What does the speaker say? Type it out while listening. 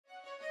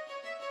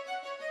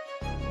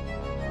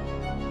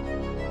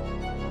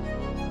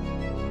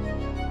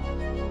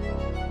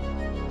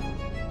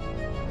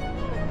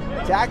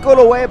Tackled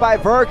away by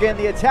Vergen.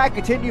 The attack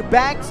continued.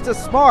 Banks to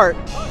Smart.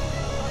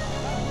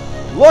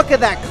 Look at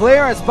that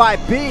clearance by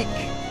Biek.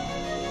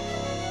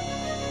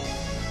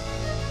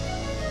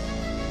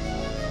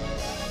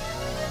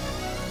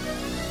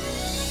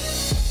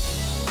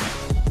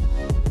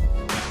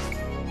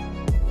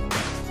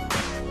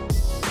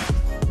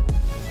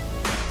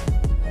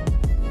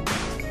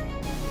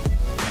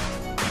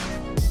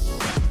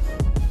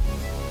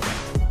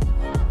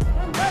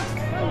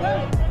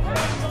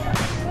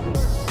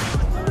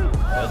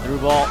 Through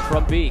ball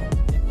from Biek.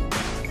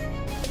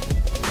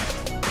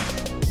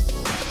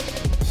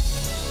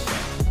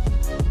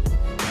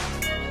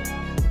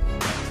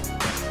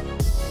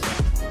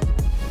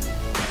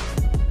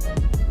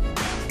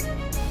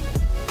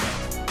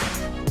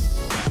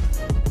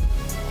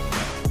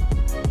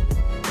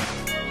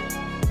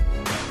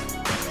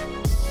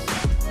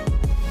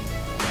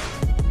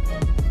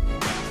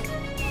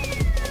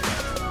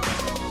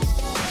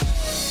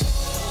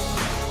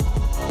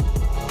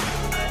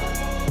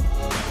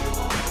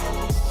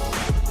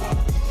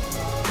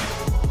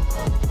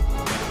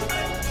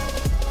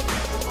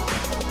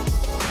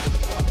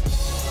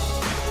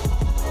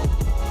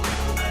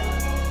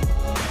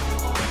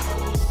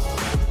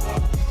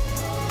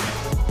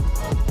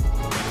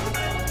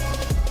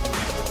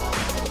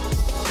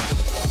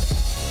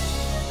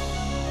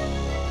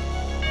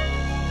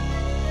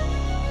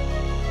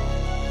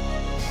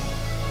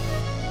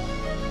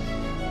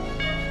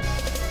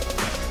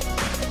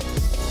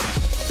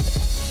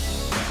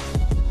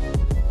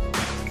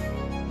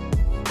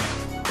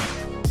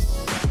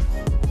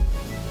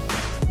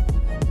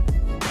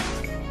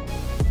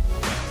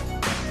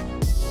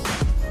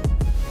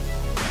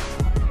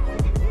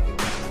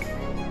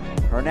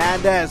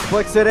 Hernandez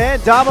flicks it in.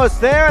 Damos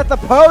there at the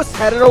post,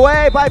 headed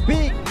away by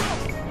Biek.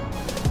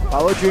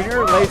 Paulo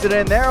Jr. lays it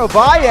in there.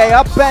 Ovalle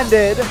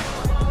upended.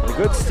 A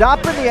good stop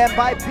in the end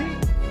by Biek.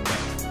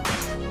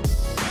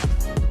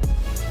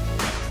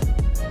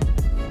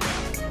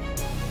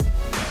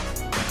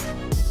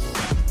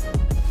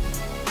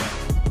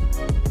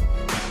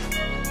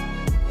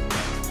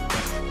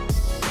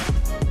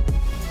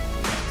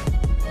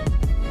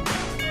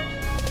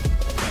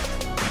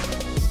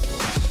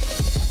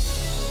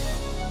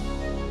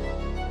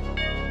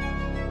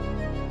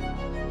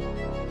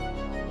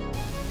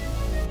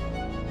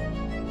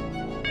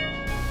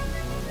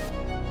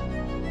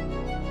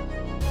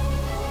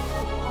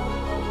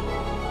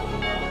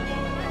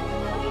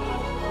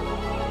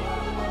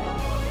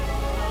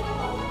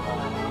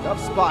 Tough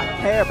spot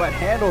there, but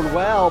handled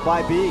well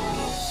by Biek.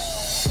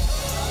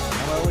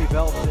 Well, he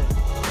belted it.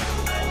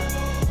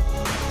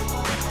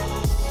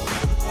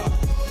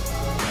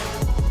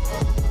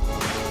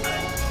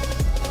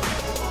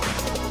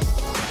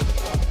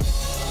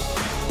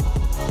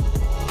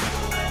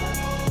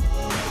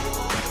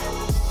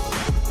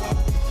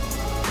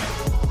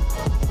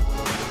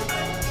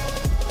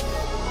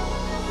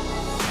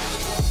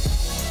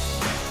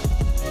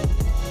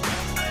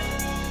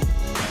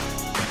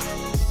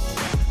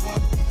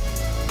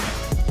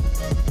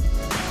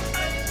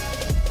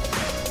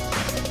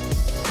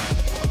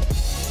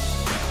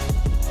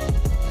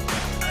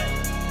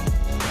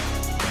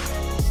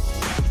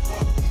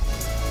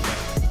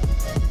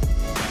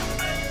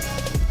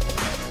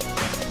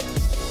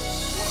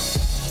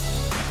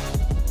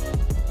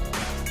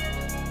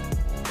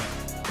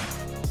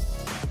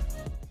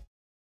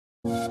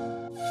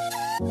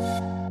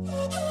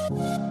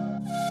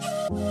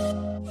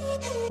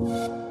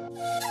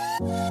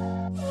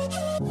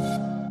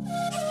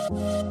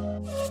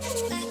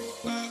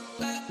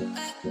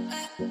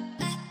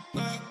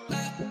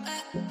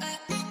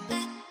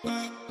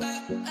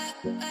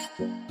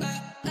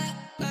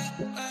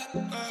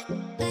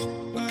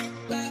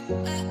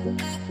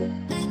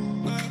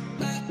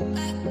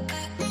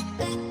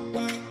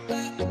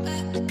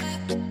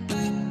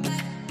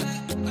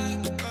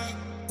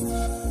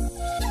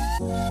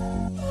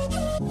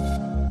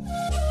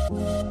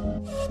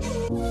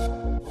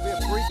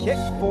 Kick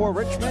for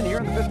Richmond here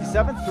in the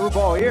 57th. Through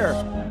ball here.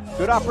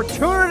 Good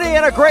opportunity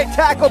and a great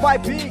tackle by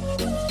Biek.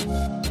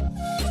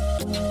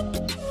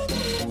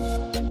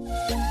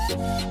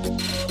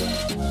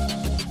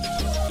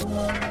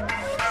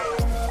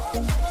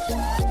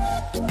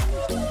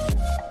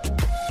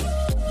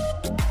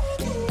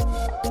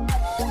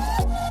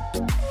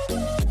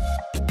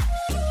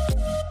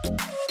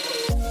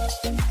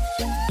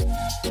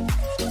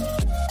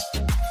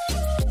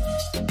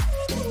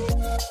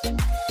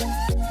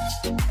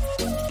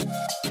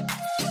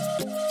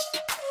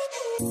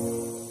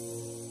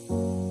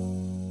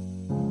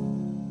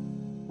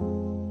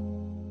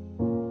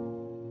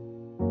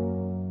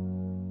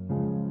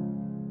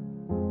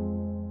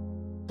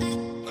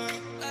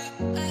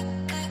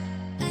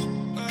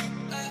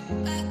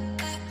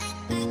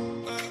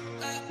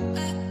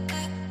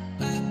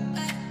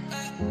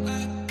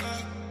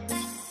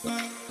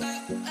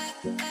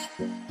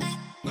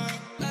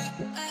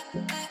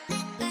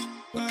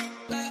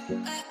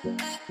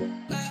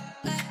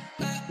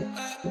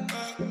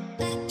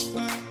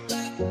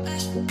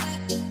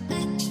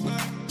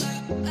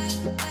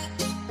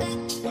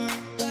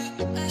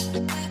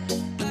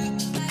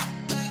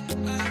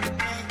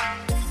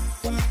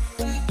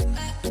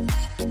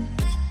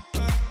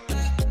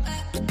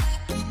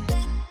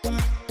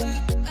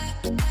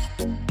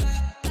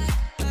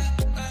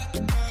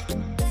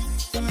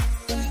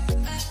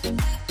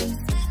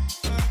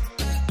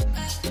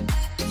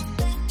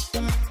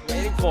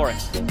 for it.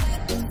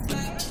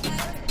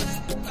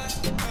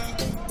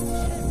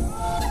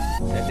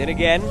 Sent in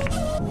again,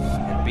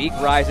 and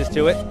Biek rises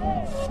to it.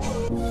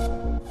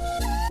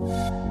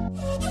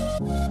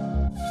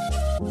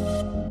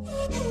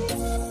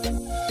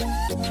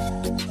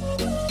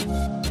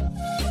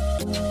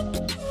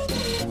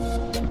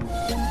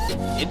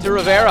 Into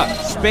Rivera,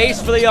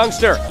 space for the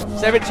youngster.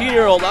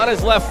 17-year-old on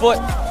his left foot.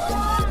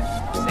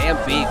 Sam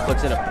Biek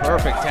puts in a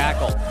perfect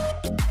tackle.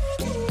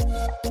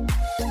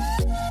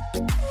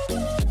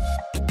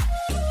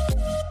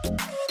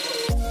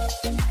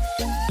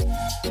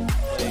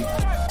 Play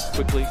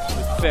quickly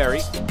with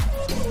Ferry.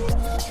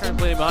 Trying to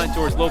play behind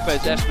towards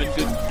Lopez Esmond.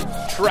 Good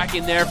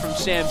tracking there from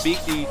Sam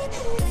Biek, the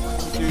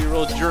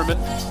 22-year-old German.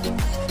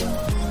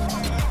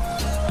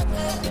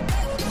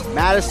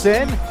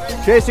 Madison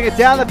chasing it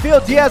down the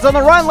field. Diaz on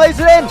the run, lays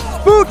it in.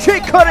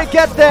 Bucci couldn't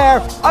get there.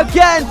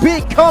 Again,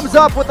 Biek comes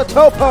up with the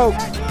toe poke.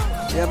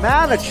 The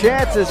amount of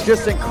chances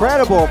just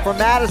incredible for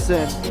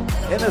Madison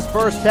in this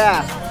first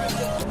half.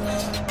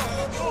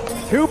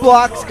 2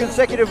 blocks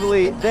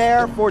consecutively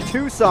there for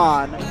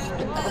Tucson.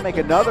 They'll make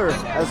another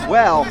as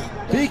well.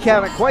 Biek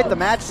having quite the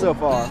match so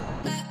far.